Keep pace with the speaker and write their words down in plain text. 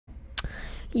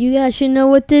You guys should know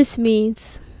what this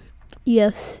means.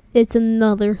 Yes, it's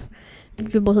another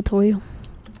dribble tutorial.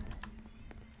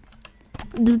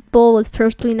 This ball was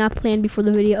personally not planned before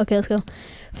the video. Okay, let's go.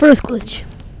 First glitch.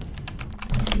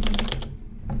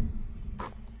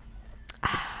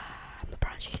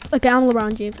 LeBron James. Okay, I'm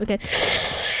LeBron James. Okay.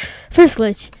 First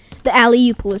glitch. The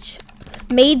alley-oop glitch.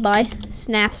 Made by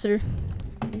Snapster.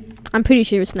 I'm pretty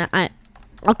sure it's not.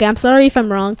 Okay, I'm sorry if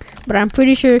I'm wrong, but I'm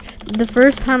pretty sure the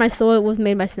first time I saw it was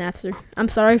made by Snapster. I'm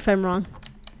sorry if I'm wrong.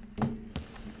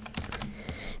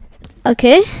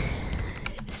 Okay.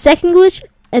 Second glitch,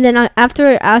 and then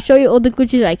after I'll show you all the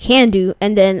glitches I can do,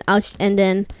 and then I'll show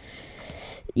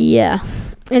you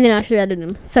how to do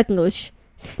them. Second glitch,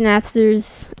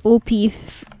 Snapster's OP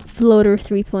floater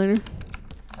 3-pointer.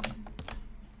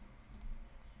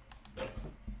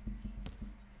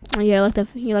 Oh, yeah, I like the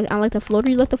floater.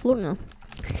 You like the floater? No.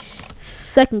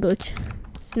 Second glitch,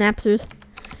 Snapster's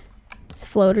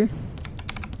floater.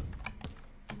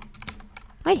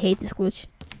 I hate this glitch.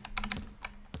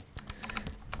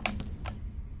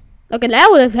 Okay, that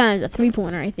would have counted as a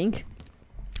 3-pointer, I think.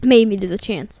 Maybe there's a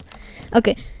chance.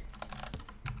 Okay.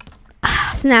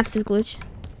 Snapster's glitch.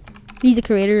 He's the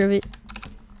creator of it.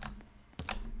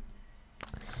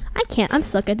 I can't. I'm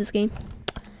stuck at this game.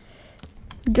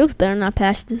 Jokes better not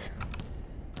patch this.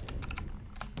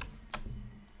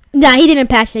 Nah, he didn't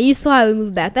patch that. You saw how we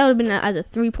moved back. That would have been as a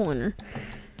 3-pointer.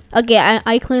 Okay,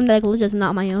 I claim that glitch is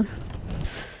not my own.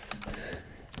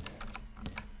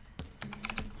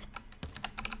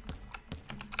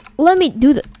 Let me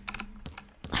do the.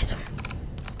 I swear.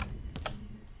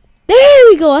 There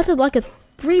we go. That's like a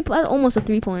almost a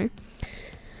 3-pointer.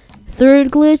 Third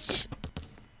glitch.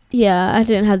 Yeah, I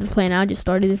didn't have the plan. I just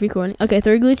started this recording. Okay,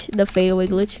 third glitch, the fadeaway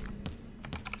glitch.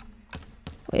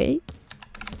 Wait.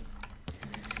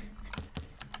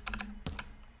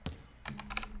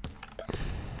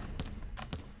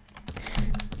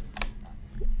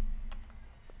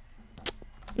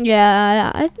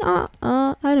 Yeah, I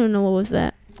don't know what was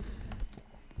that.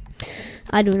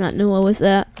 I do not know what was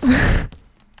that.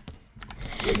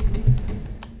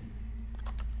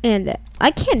 And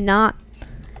I cannot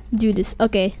do this.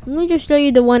 Okay, let me just show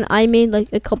you the one I made like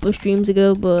a couple of streams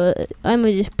ago, but I'm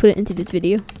gonna just put it into this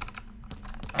video.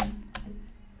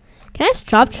 Can I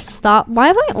stop? Why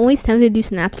am I always tempted to do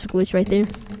Snapster glitch right there?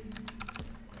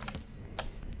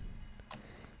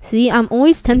 See, I'm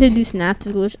always tempted to do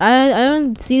Snapster glitch. I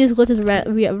don't see this glitch as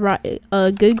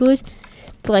a good glitch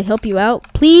to like help you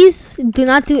out. Please do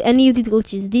not do any of these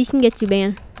glitches. These can get you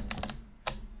banned.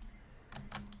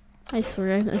 I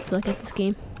swear I suck at this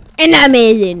game. And I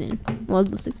made it. Well,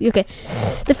 60. Okay,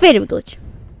 the fadeaway glitch.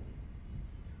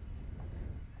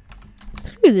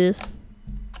 Screw this.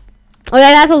 Oh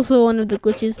yeah, that's also one of the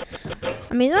glitches.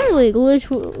 I mean, not really a glitch.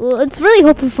 Well, it's really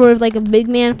helpful for like a big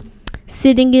man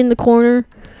sitting in the corner,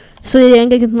 so they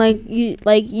can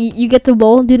you get the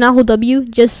ball. Do not hold W.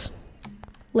 Just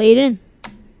lay it in.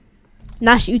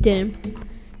 Not shoot at him.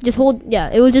 Just hold. Yeah,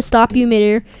 it will just stop you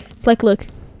midair. It's like, look.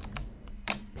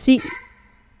 See.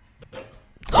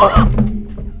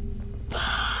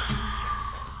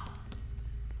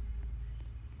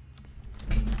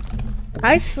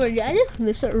 I swear, did I just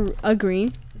miss a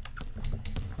green?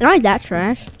 Am I that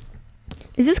trash?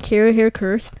 Is this carrot hair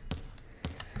cursed?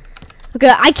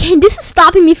 Okay, I can't. This is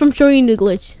stopping me from showing the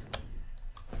glitch.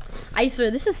 I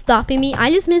swear, this is stopping me.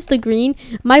 I just missed the green.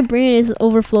 My brain is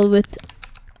overflowed with,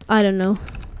 I don't know.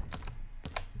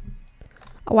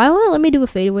 Why won't it let me do a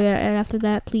fadeaway after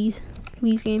that? Please,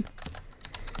 please, game.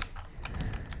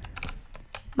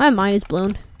 My mind is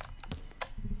blown.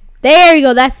 There we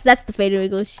go. That's the fadeaway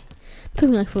glitch. Took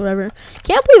me like forever.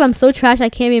 Can't believe I'm so trash. I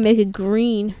can't even make it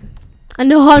green. I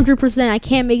know 100%. I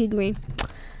can't make it green.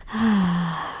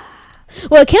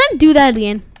 Well, can I do that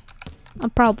again? I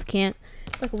probably can't.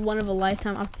 It's like one of a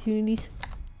lifetime opportunities.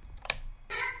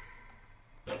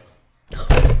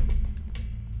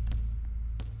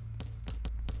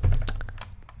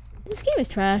 This game is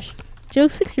trash.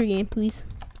 Jokes, fix your game, please.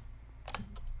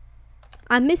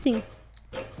 I'm missing.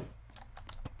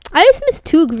 I just missed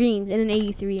 2 greens and an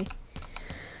 83.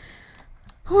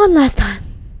 One last time.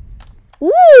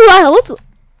 Ooh, I'm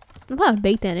about to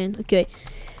bake that in. Okay.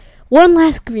 One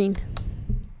last green.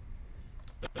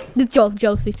 This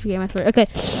jokes, fix your game, I swear. Okay.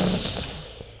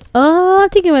 I'm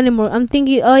thinking about it more. I'm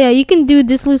thinking, oh yeah, you can do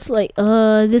this glitch like,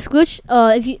 this glitch.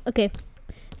 If you, okay.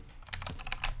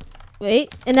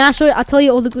 Wait, and then I'll tell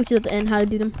you all the glitches at the end, how to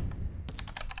do them.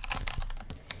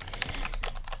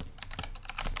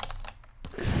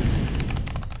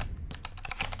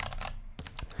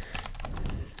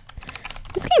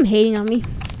 This game hating on me.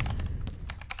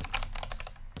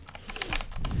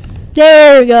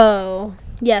 There we go.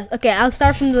 Yes. Okay, I'll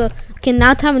start from the. Okay,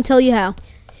 now time to tell you how.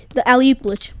 The alley-oop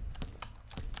glitch.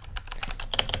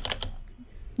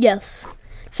 Yes.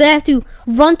 So I have to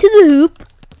run to the hoop.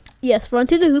 Yes, run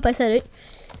to the hoop. I said it.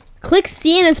 Click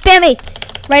C and then spam H.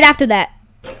 Right after that.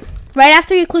 Right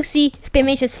after you click C, spam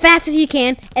H as fast as you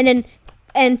can, and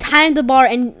then time the bar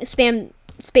and spam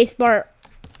space bar.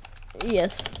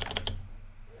 Yes.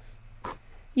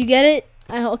 You get it?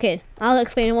 Okay. I'll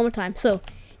explain it one more time. So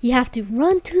you have to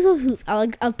run to the hoop.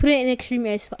 I'll put it in extreme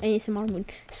ASMR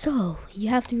mode. So you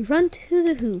have to run to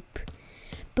the hoop.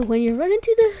 But when you're running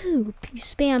to the hoop, you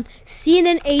spam C and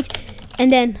then H,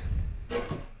 and then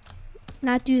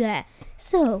not do that.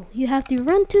 So you have to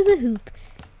run to the hoop,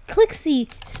 click C,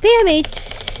 spam H,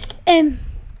 and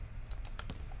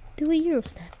do a Euro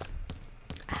step.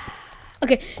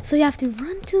 Okay, so you have to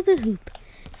run to the hoop,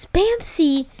 spam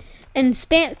C, and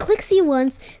click C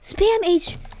once, spam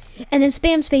H, and then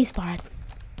spam spacebar.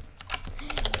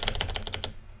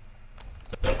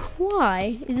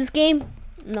 Why is this game?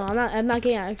 No, I'm not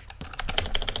getting out.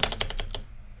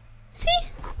 See?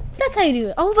 That's how you do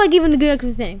it. I hope I give him the good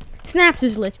understanding.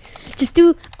 Snapsters glitch. Just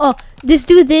do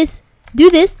this. Do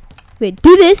this. Wait,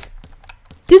 do this.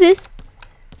 Do this.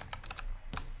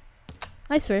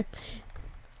 I swear.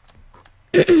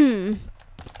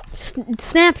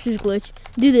 Snapsters glitch.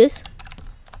 Do this.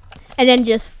 And then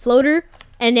just floater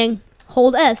and then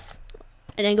hold S.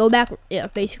 And then go back. Yeah,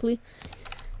 basically.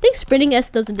 I think sprinting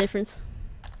S does the difference.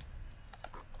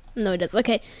 No, it does.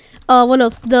 Okay. What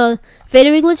else? The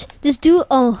fadeaway glitch. Just do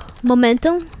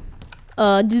momentum.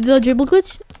 Do the dribble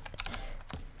glitch.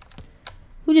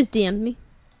 Who just DM'd me?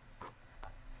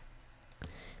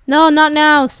 No, not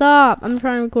now. Stop. I'm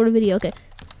trying to record a video. Okay.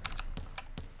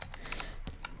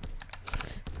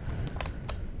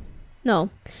 No.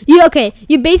 Okay.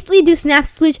 You basically do snap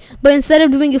glitch, but instead of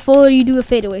doing a forward, you do a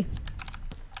fadeaway.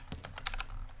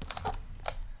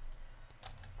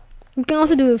 You can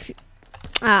also do a.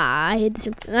 I hate the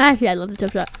jump. Actually, I love the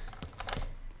jump shot.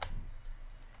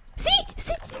 See.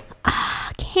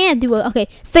 Can't do it. Okay,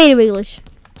 fadeaway glitch.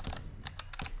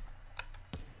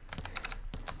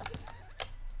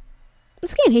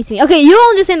 This game hates me. Okay, you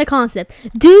don't understand the concept.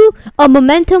 Do a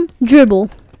momentum dribble,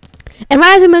 and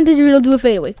right as a momentum dribble, do a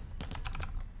fadeaway.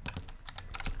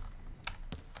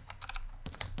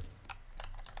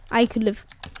 I could live.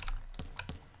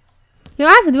 You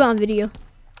know, I have to do it on video.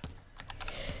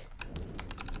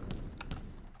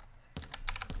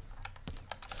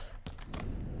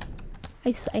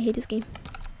 I hate this game.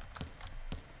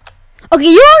 Okay,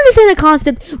 you don't understand the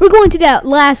concept. We're going to that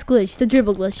last glitch, the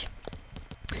dribble glitch.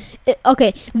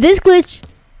 Okay, this glitch,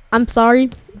 I'm sorry.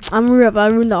 I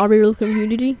ruined the RB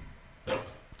community.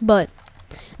 But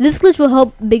this glitch will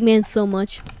help big man so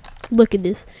much. Look at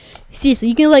this. Seriously,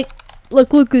 you can like,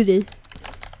 look at this.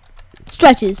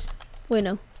 Stretches. Wait,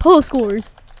 no. Post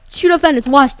scores. Shoot offenders.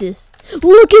 Watch this.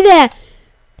 Look at that.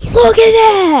 Look at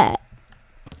that.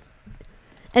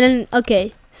 And then,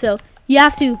 okay, so you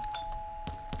have to.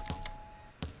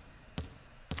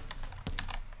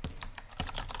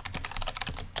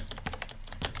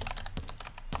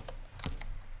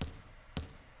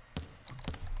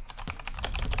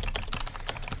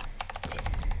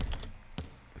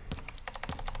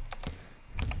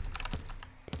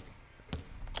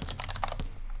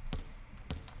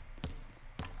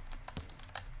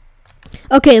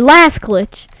 Okay, last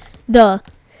glitch. The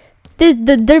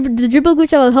dribble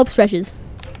glitch will help stretches.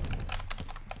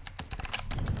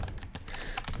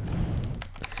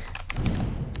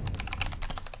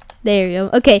 There you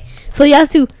go. Okay, so you have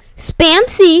to spam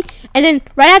C, and then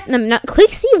right after, click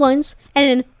C once,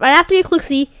 and then right after you click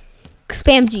C,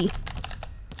 spam G.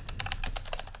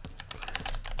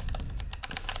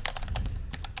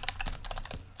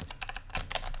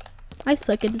 I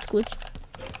suck at this glitch.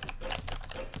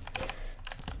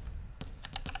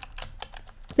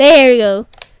 There you go.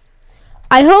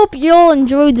 I hope you'll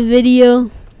enjoy the video.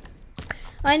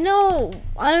 I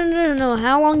don't know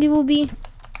how long it will be,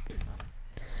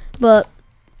 but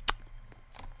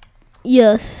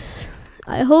yes,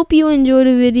 I hope you enjoyed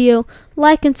the video.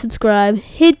 Like and subscribe.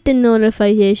 Hit the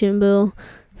notification bell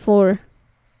for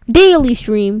daily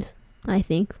streams, I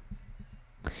think.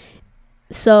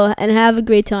 So, and have a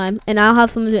great time, and I'll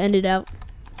have something to end it out.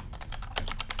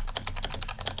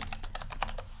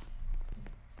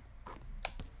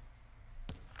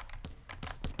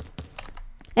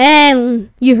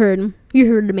 And you heard him. You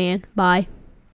heard the man. Bye.